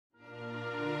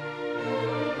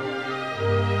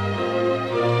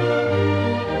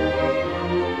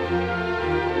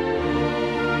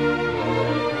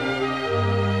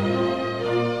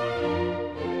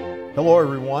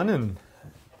everyone, and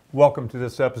welcome to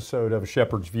this episode of A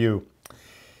Shepherd's View.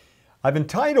 I've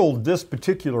entitled this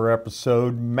particular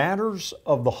episode, Matters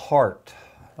of the Heart.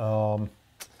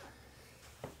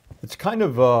 It's kind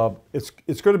of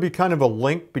it's going to be kind of a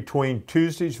link between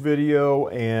Tuesday's video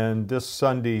and this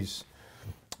Sunday's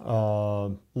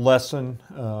lesson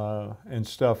and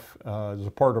stuff as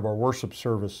a part of our worship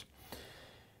service.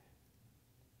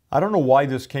 I don't know why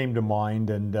this came to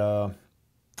mind, and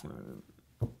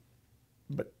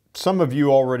but some of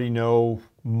you already know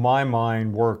my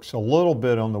mind works a little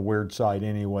bit on the weird side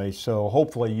anyway, so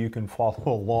hopefully you can follow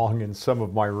along in some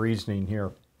of my reasoning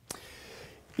here.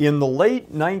 In the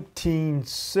late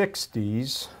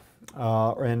 1960s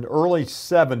and early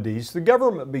 70s, the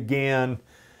government began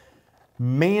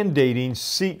mandating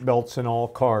seat belts in all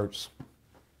cars.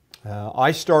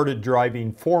 I started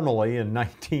driving formally in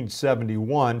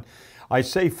 1971. I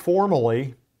say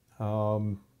formally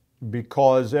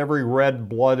because every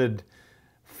red-blooded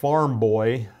farm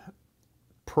boy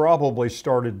probably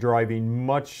started driving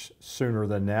much sooner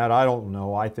than that. I don't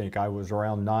know. I think I was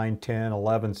around 9, 10,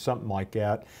 11, something like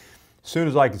that. As soon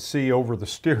as I could see over the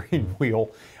steering wheel,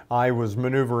 I was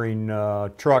maneuvering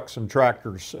trucks and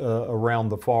tractors around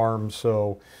the farm.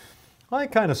 So I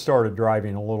kind of started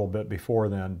driving a little bit before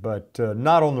then, but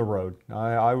not on the road.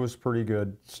 I was pretty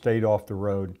good, stayed off the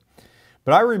road.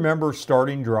 But I remember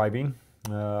starting driving.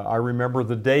 I remember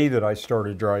the day that I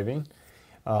started driving.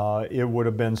 It would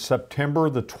have been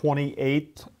September the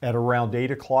 28th at around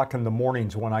 8 o'clock in the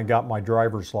mornings when I got my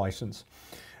driver's license.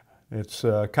 It's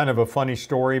kind of a funny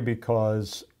story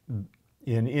because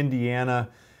in Indiana,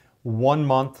 1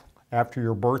 month after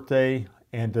your birthday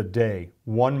and a day,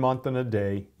 1 month and a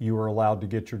day, you were allowed to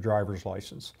get your driver's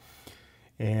license.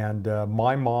 And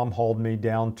my mom hauled me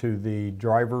down to the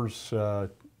driver's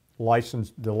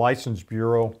license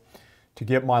bureau to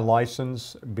get my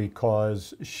license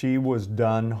because she was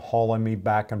done hauling me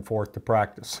back and forth to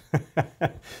practice.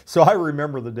 So I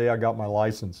remember the day I got my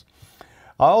license.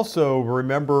 I also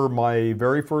remember my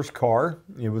very first car.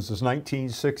 It was this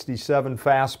 1967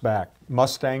 Fastback,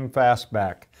 Mustang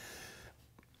Fastback.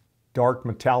 Dark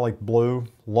metallic blue,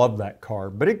 loved that car.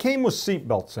 But it came with seat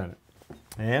belts in it.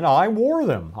 And I wore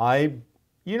them. I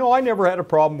never had a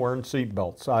problem wearing seat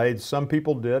belts. Some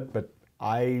people did, but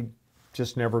I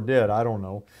just never did. I don't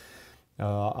know.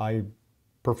 I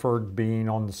preferred being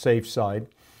on the safe side.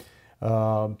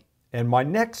 And my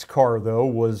next car, though,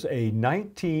 was a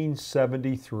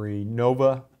 1973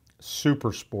 Nova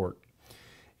Super Sport.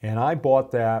 And I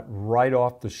bought that right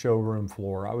off the showroom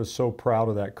floor. I was so proud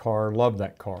of that car, loved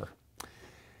that car.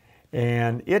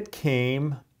 And it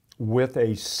came with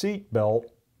a seat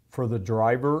belt for the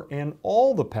driver and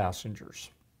all the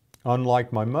passengers.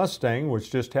 Unlike my Mustang,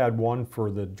 which just had one for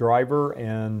the driver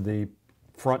and the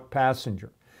front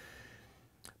passenger.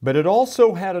 But it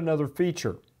also had another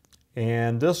feature,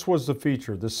 and this was the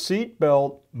feature. The seat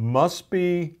belt must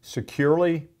be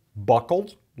securely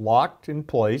buckled, locked in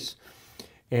place,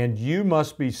 and you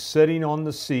must be sitting on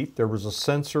the seat. There was a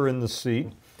sensor in the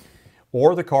seat,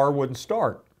 or the car wouldn't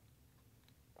start.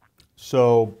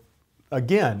 So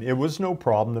again, it was no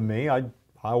problem to me. I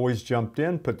always jumped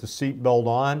in, put the seat belt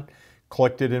on,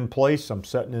 clicked it in place. I'm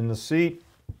sitting in the seat,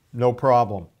 no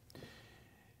problem.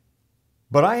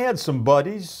 But I had some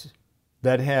buddies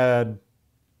that had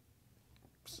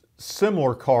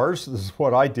similar cars. This is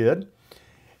what I did.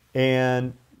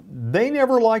 And they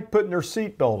never liked putting their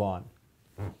seat belt on.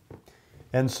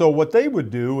 And so what they would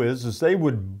do is they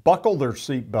would buckle their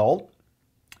seat belt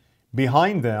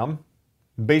behind them,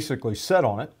 basically sit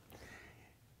on it.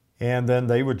 And then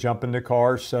they would jump in the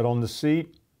car, sit on the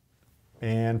seat,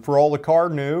 and for all the car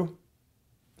knew,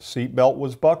 seat belt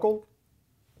was buckled.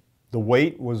 The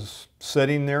weight was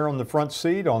sitting there on the front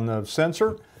seat on the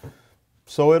sensor,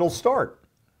 so it'll start.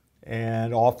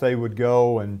 And off they would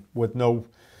go, and with no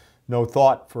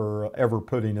thought for ever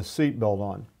putting a seat belt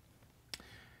on.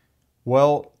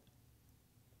 Well,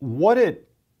 what it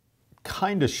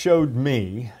kind of showed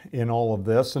me in all of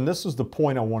this, and this is the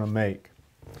point I want to make.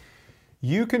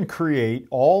 You can create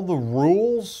all the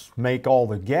rules, make all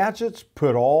the gadgets,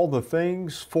 put all the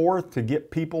things forth to get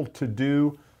people to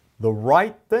do the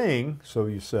right thing, so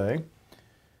you say,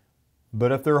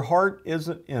 but if their heart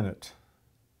isn't in it,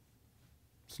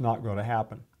 it's not going to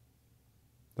happen.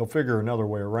 They'll figure another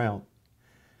way around.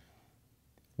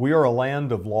 We are a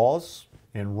land of laws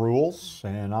and rules,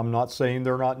 and I'm not saying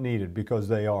they're not needed, because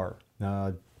they are.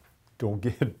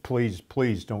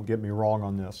 Please don't get me wrong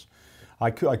on this. I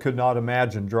could not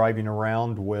imagine driving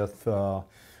around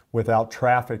without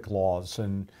traffic laws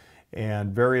and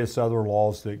various other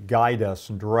laws that guide us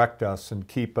and direct us and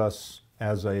keep us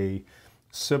as a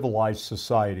civilized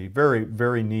society. Very,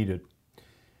 very needed.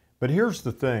 But here's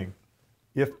the thing.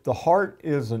 If the heart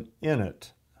isn't in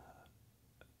it,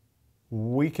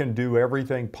 we can do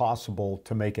everything possible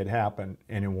to make it happen,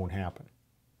 and it won't happen.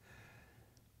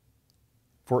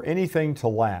 For anything to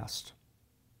last,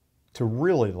 to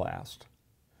really last,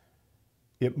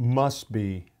 it must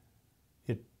be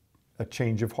a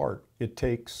change of heart. It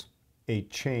takes a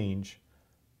change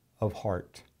of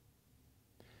heart.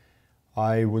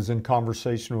 I was in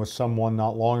conversation with someone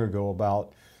not long ago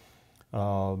about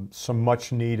some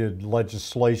much needed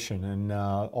legislation and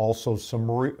also some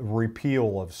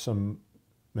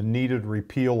needed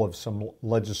repeal of some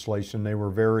legislation. They were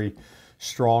very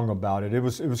strong about it. It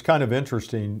was kind of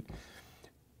interesting.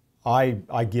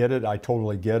 I get it. I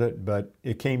totally get it. But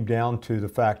it came down to the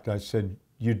fact I said,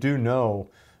 you do know,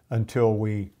 until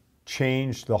we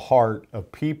change the heart of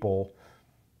people,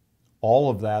 all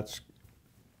of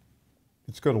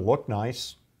it's going to look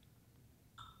nice.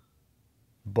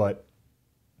 But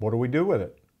what do we do with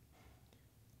it?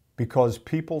 Because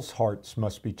people's hearts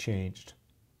must be changed.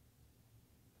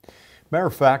 Matter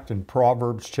of fact, in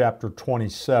Proverbs chapter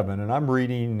 27, and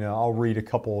I'll read a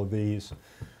couple of these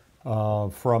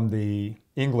from the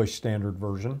English Standard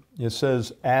Version. It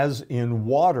says, "As in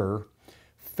water,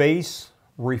 face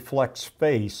reflects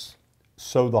face,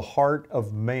 so the heart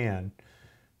of man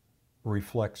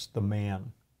reflects the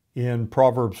man." In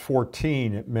Proverbs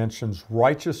 14, it mentions,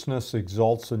 "Righteousness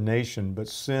exalts a nation, but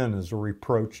sin is a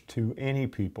reproach to any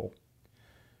people."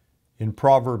 In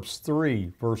Proverbs 3,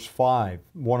 verse 5,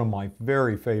 one of my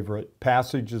very favorite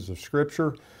passages of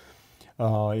Scripture,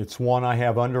 it's one I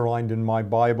have underlined in my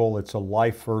Bible. It's a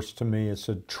life verse to me. It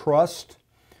said, "Trust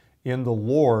in the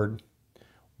Lord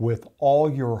with all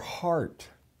your heart,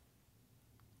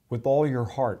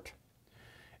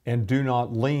 and do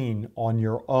not lean on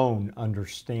your own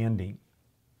understanding."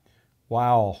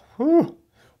 Wow, whew,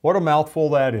 what a mouthful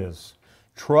that is.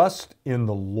 Trust in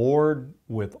the Lord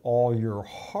with all your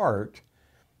heart,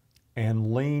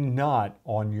 and lean not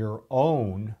on your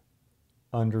own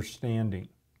understanding.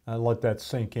 I'll let that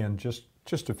sink in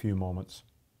just a few moments.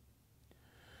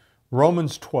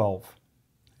 Romans 12,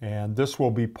 and this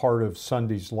will be part of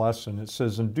Sunday's lesson. It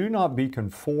says, "And do not be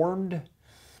conformed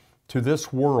to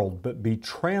this world, but be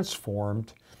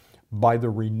transformed by the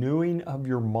renewing of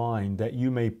your mind, that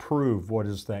you may prove what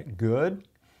is that good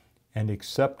and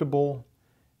acceptable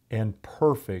and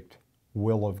perfect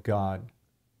will of God."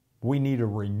 We need a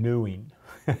renewing.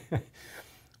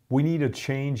 We need a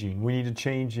changing. We need a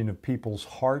changing of people's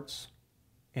hearts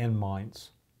and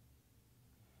minds.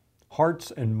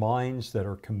 Hearts and minds that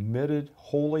are committed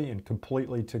wholly and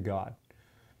completely to God.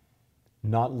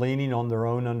 Not leaning on their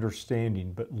own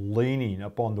understanding, but leaning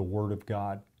upon the Word of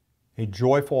God. A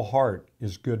joyful heart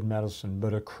is good medicine,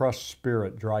 but a crushed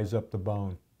spirit dries up the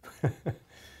bone.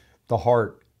 The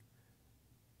heart.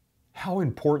 How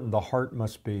important the heart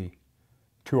must be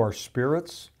to our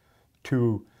spirits,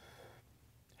 to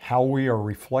how we are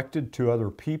reflected to other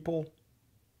people.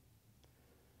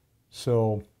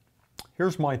 So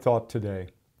here's my thought today.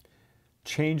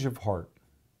 Change of heart.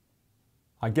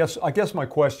 I guess my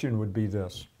question would be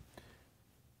this.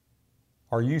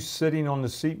 Are you sitting on the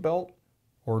seatbelt,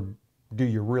 or do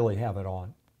you really have it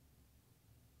on?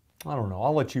 I don't know.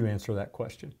 I'll let you answer that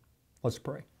question. Let's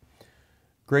pray.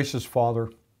 Gracious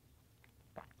Father,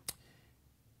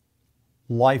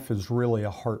 life is really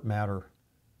a heart matter.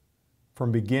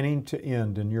 From beginning to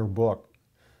end in your book,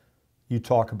 you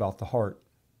talk about the heart.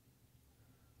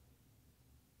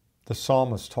 The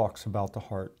psalmist talks about the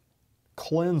heart.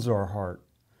 Cleanse our heart.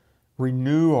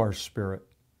 Renew our spirit.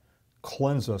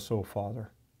 Cleanse us, O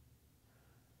Father.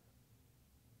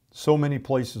 So many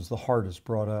places the heart is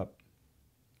brought up.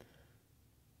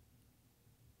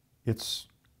 It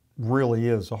really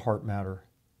is a heart matter.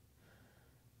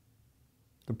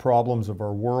 The problems of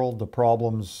our world, the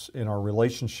problems in our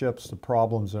relationships, the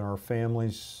problems in our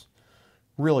families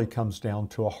really comes down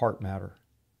to a heart matter.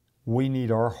 We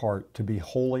need our heart to be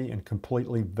wholly and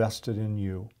completely vested in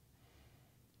you.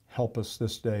 Help us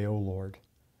this day, O Lord.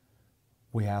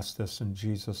 We ask this in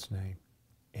Jesus' name.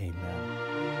 Amen.